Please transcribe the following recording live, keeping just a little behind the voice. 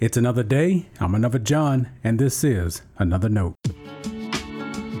It's another day. I'm another John, and this is Another Note.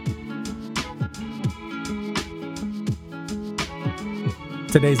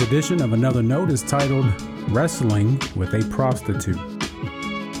 Today's edition of Another Note is titled Wrestling with a Prostitute.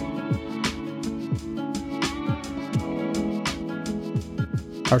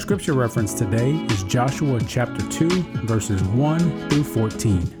 Our scripture reference today is Joshua chapter 2, verses 1 through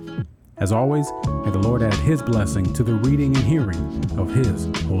 14. As always, may the Lord add His blessing to the reading and hearing of His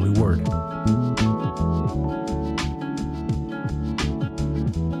holy word.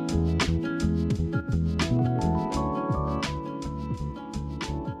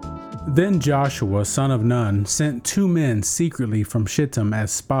 Then Joshua, son of Nun, sent 2 men secretly from Shittim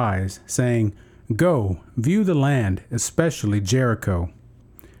as spies, saying, "Go, view the land, especially Jericho."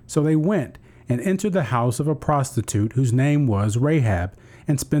 So they went and entered the house of a prostitute whose name was Rahab,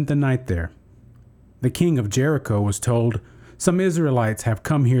 and spent the night there. The king of Jericho was told, "Some Israelites have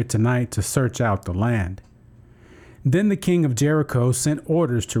come here tonight to search out the land." Then the king of Jericho sent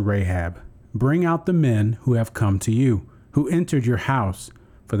orders to Rahab, "Bring out the men who have come to you, who entered your house,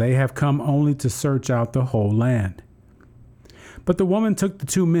 for they have come only to search out the whole land." But the woman took the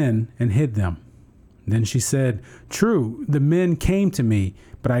 2 men and hid them. Then she said, "True, the men came to me,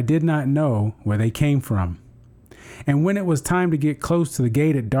 but I did not know where they came from. And when it was time to get close to the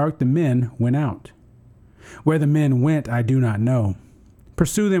gate at dark, the men went out. Where the men went, I do not know.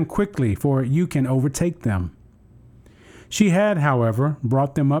 Pursue them quickly, for you can overtake them." She had, however,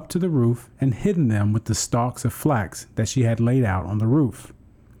 brought them up to the roof and hidden them with the stalks of flax that she had laid out on the roof.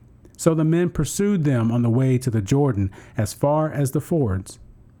 So the men pursued them on the way to the Jordan as far as the fords.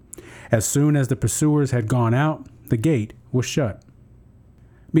 As soon as the pursuers had gone out, the gate was shut.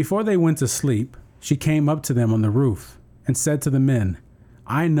 Before they went to sleep, she came up to them on the roof and said to the men,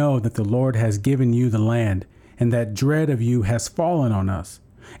 "I know that the Lord has given you the land, and that dread of you has fallen on us,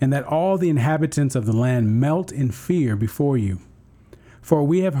 and that all the inhabitants of the land melt in fear before you. For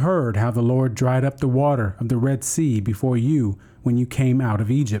we have heard how the Lord dried up the water of the Red Sea before you when you came out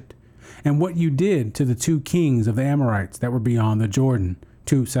of Egypt, and what you did to the 2 kings of the Amorites that were beyond the Jordan,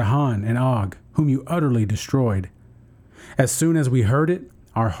 to Sihon and Og, whom you utterly destroyed. As soon as we heard it,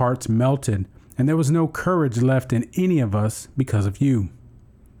 our hearts melted, and there was no courage left in any of us because of you.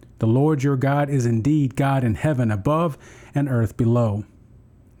 The Lord your God is indeed God in heaven above and earth below.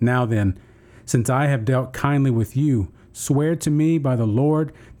 Now then, since I have dealt kindly with you, swear to me by the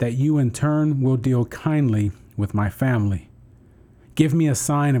Lord that you in turn will deal kindly with my family. Give me a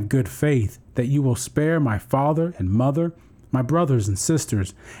sign of good faith that you will spare my father and mother, my brothers and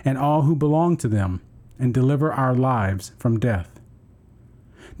sisters, and all who belong to them, and deliver our lives from death."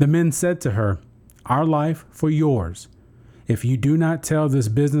 The men said to her, "Our life for yours. If you do not tell this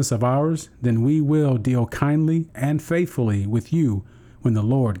business of ours, then we will deal kindly and faithfully with you when the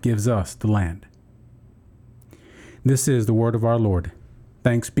Lord gives us the land." This is the word of our Lord.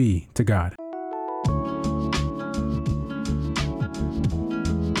 Thanks be to God.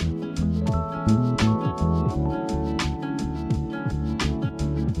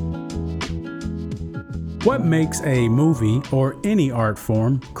 What makes a movie or any art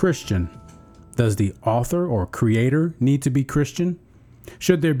form Christian? Does the author or creator need to be Christian?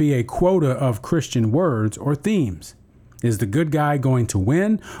 Should there be a quota of Christian words or themes? Is the good guy going to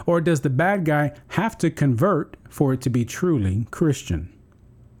win, or does the bad guy have to convert for it to be truly Christian?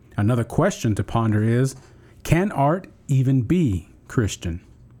 Another question to ponder is, can art even be Christian?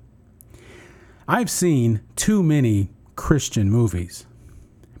 I've seen too many Christian movies.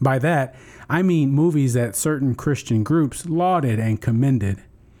 By that, I mean movies that certain Christian groups lauded and commended.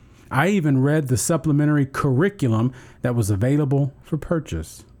 I even read the supplementary curriculum that was available for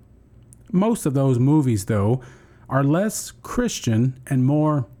purchase. Most of those movies, though, are less Christian and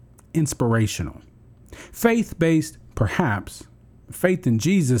more inspirational. Faith-based, perhaps. Faith in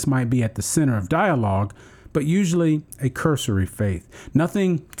Jesus might be at the center of dialogue, but usually a cursory faith.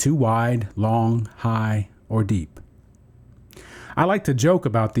 Nothing too wide, long, high, or deep. I like to joke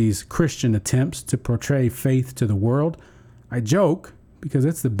about these Christian attempts to portray faith to the world. I joke because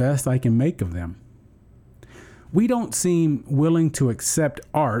it's the best I can make of them. We don't seem willing to accept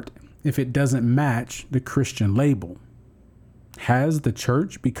art if it doesn't match the Christian label. Has the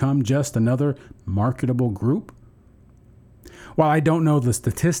church become just another marketable group? While I don't know the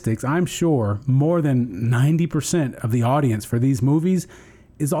statistics, I'm sure more than 90% of the audience for these movies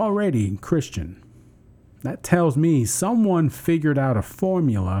is already Christian. That tells me someone figured out a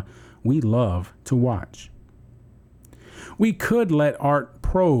formula we love to watch. We could let art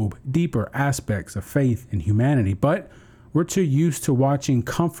probe deeper aspects of faith and humanity, but we're too used to watching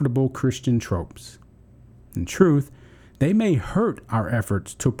comfortable Christian tropes. In truth, they may hurt our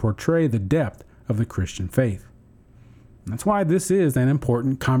efforts to portray the depth of the Christian faith. That's why this is an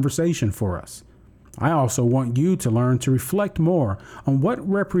important conversation for us. I also want you to learn to reflect more on what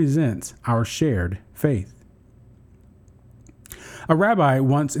represents our shared faith. A rabbi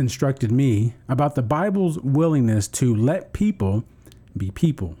once instructed me about the Bible's willingness to let people be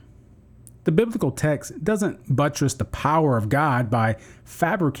people. The biblical text doesn't buttress the power of God by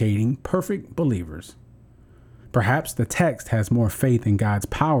fabricating perfect believers. Perhaps the text has more faith in God's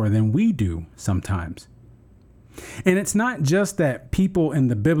power than we do sometimes. And it's not just that people in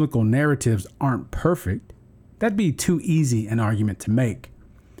the biblical narratives aren't perfect. That'd be too easy an argument to make.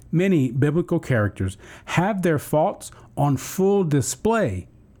 Many biblical characters have their faults on full display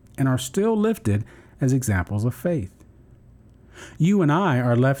and are still lifted as examples of faith. You and I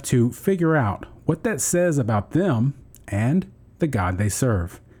are left to figure out what that says about them and the God they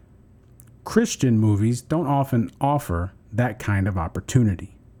serve. Christian movies don't often offer that kind of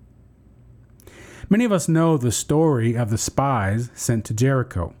opportunity. Many of us know the story of the spies sent to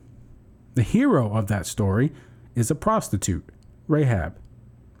Jericho. The hero of that story is a prostitute, Rahab.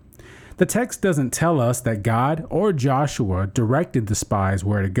 The text doesn't tell us that God or Joshua directed the spies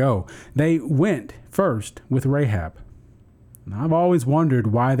where to go. They went first with Rahab. Now, I've always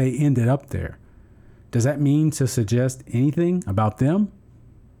wondered why they ended up there. Does that mean to suggest anything about them?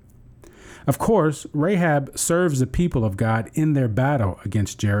 Of course, Rahab serves the people of God in their battle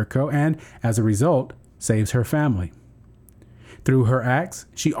against Jericho and, as a result, saves her family. Through her acts,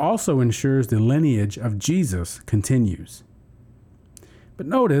 she also ensures the lineage of Jesus continues. But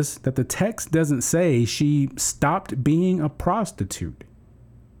notice that the text doesn't say she stopped being a prostitute.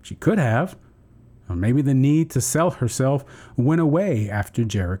 She could have, or maybe the need to sell herself went away after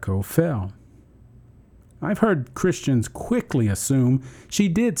Jericho fell. I've heard Christians quickly assume she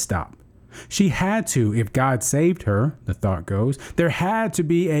did stop. She had to if God saved her, the thought goes. There had to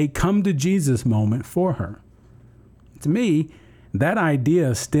be a come to Jesus moment for her. To me, that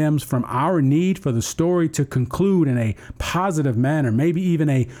idea stems from our need for the story to conclude in a positive manner, maybe even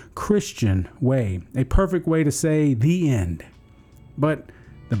a Christian way, a perfect way to say the end. But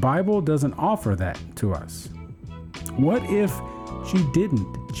the Bible doesn't offer that to us. What if she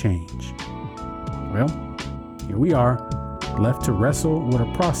didn't change? Well, here we are, left to wrestle with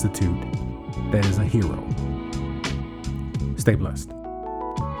a prostitute that is a hero. Stay blessed.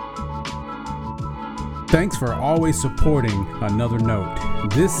 Thanks for always supporting Another Note.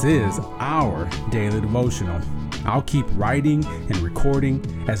 This is our daily devotional. I'll keep writing and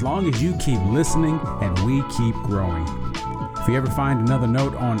recording as long as you keep listening and we keep growing. If you ever find Another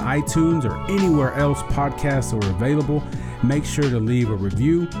Note on iTunes or anywhere else podcasts are available, make sure to leave a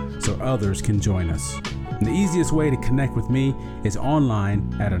review so others can join us. And the easiest way to connect with me is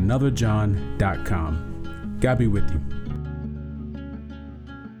online at anotherjohn.com. God be with you.